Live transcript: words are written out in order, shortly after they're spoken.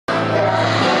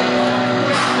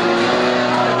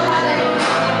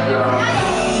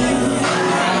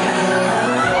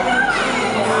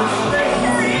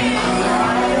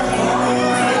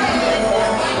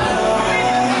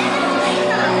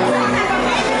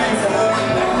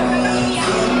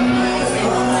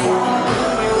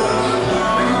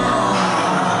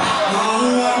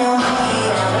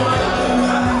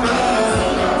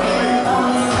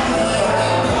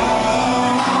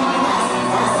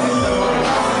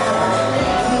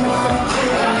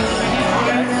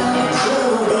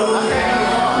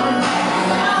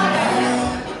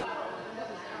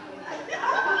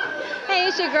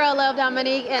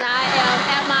Dominique, and I am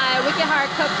at my Wicked Heart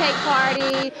Cupcake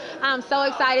party. I'm so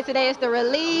excited today. It's the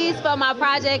release for my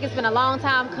project. It's been a long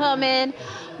time coming.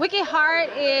 Wicked Heart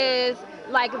is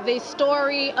like the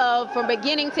story of from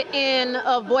beginning to end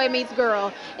of Boy Meets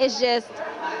Girl. It's just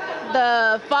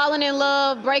the falling in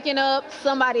love, breaking up,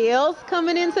 somebody else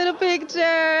coming into the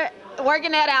picture,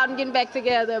 working that out and getting back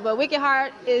together. But Wicked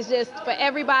Heart is just for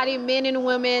everybody, men and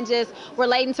women, just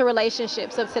relating to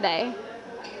relationships of today.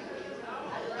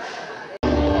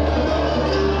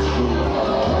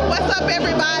 What's up,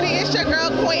 everybody? It's your girl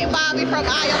Queen Bobby from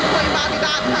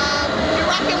IamQueenBobby.com. You're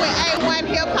rocking with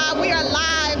A1HipHop. We are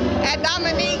live at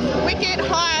Dominique's Wicked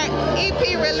Heart EP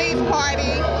release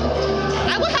party.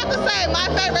 I would have to say my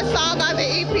favorite song on the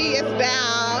EP is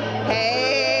Down.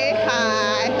 Hey,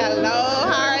 hi,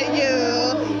 hello, how are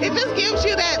you? It just gives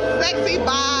you that sexy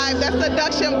vibe, that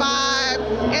seduction vibe.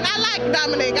 And I like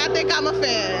Dominique. I think I'm a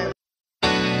fan.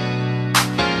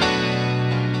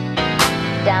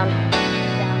 Down.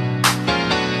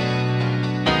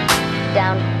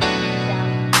 Down.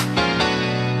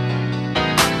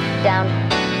 Down.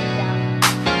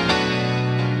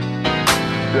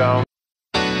 Down.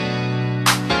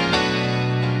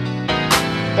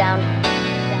 Down.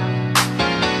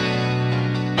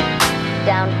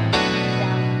 Down.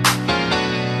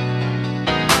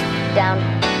 Down.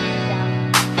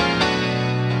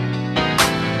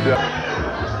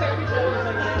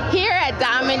 Here at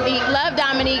Love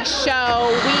Dominique's show,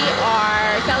 we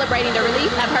are celebrating the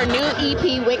release of her new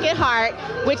EP, Wicked Heart,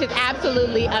 which is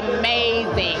absolutely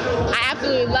amazing. I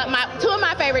absolutely love two of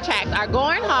my favorite tracks are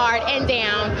Going Hard and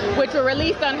Down, which were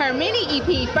released on her mini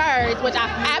EP first, which I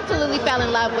absolutely fell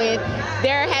in love with.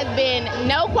 There has been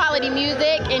no quality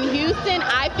music in Houston,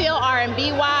 I feel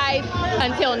R&B wise,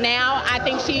 until now. I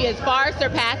think she is far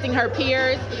surpassing her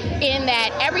peers in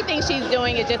that everything she's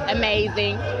doing is just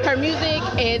amazing. Her music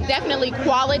is definitely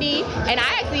quality, and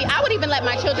I would even let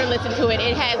my children listen to it.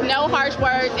 It has no harsh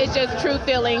words, it's just true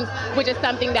feelings, which is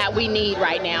something that we need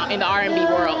right now in the R&B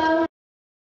world.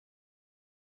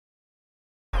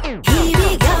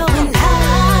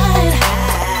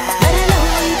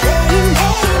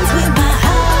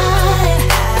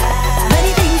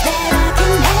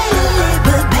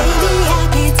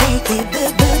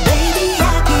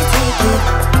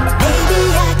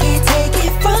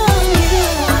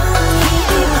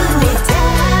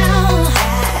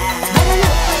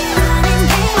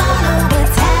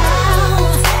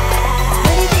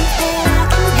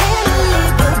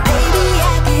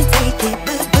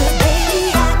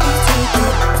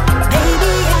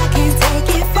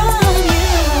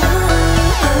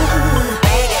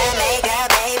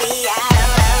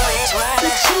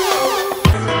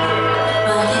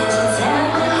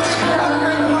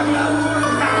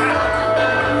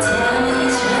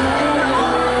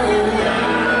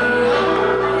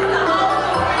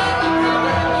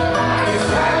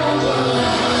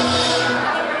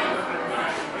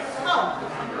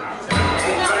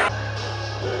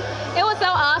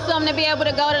 To be able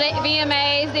to go to the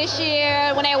VMAs this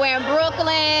year when they were in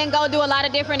Brooklyn, go do a lot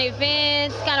of different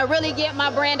events, kind of really get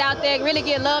my brand out there, really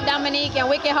get Love Dominique and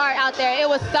Wicked Heart out there. It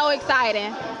was so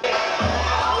exciting.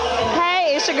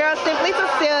 Hey, it's your girl Simply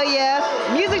Cecilia,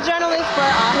 music journalist for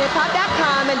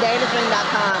A1HipHop.com and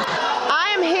DavisRing.com.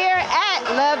 I am here at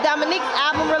Love Dominique's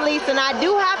album release, and I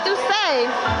do have to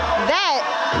say that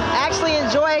I actually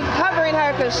enjoy covering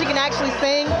her because she can actually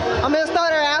sing. I'm going to throw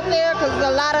her out there because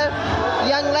there's a lot of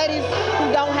young ladies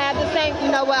who don't have the same, you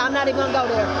know what, I'm not even gonna go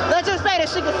there. Let's just say that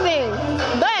she could sing.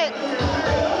 But,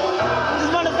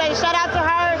 just want to say shout out to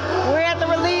her. We're at the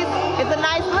release. It's a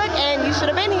nice look and you should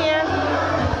have been here.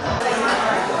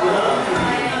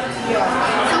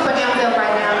 Super jumped up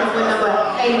right now because we're number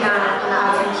 89 on the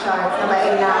iTunes charts. Number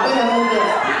 89. We have moved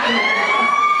up.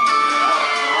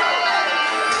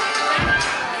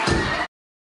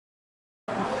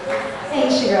 Hey,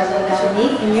 it's your girl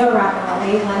Dominique, and you're rocking on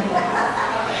A1HipHop.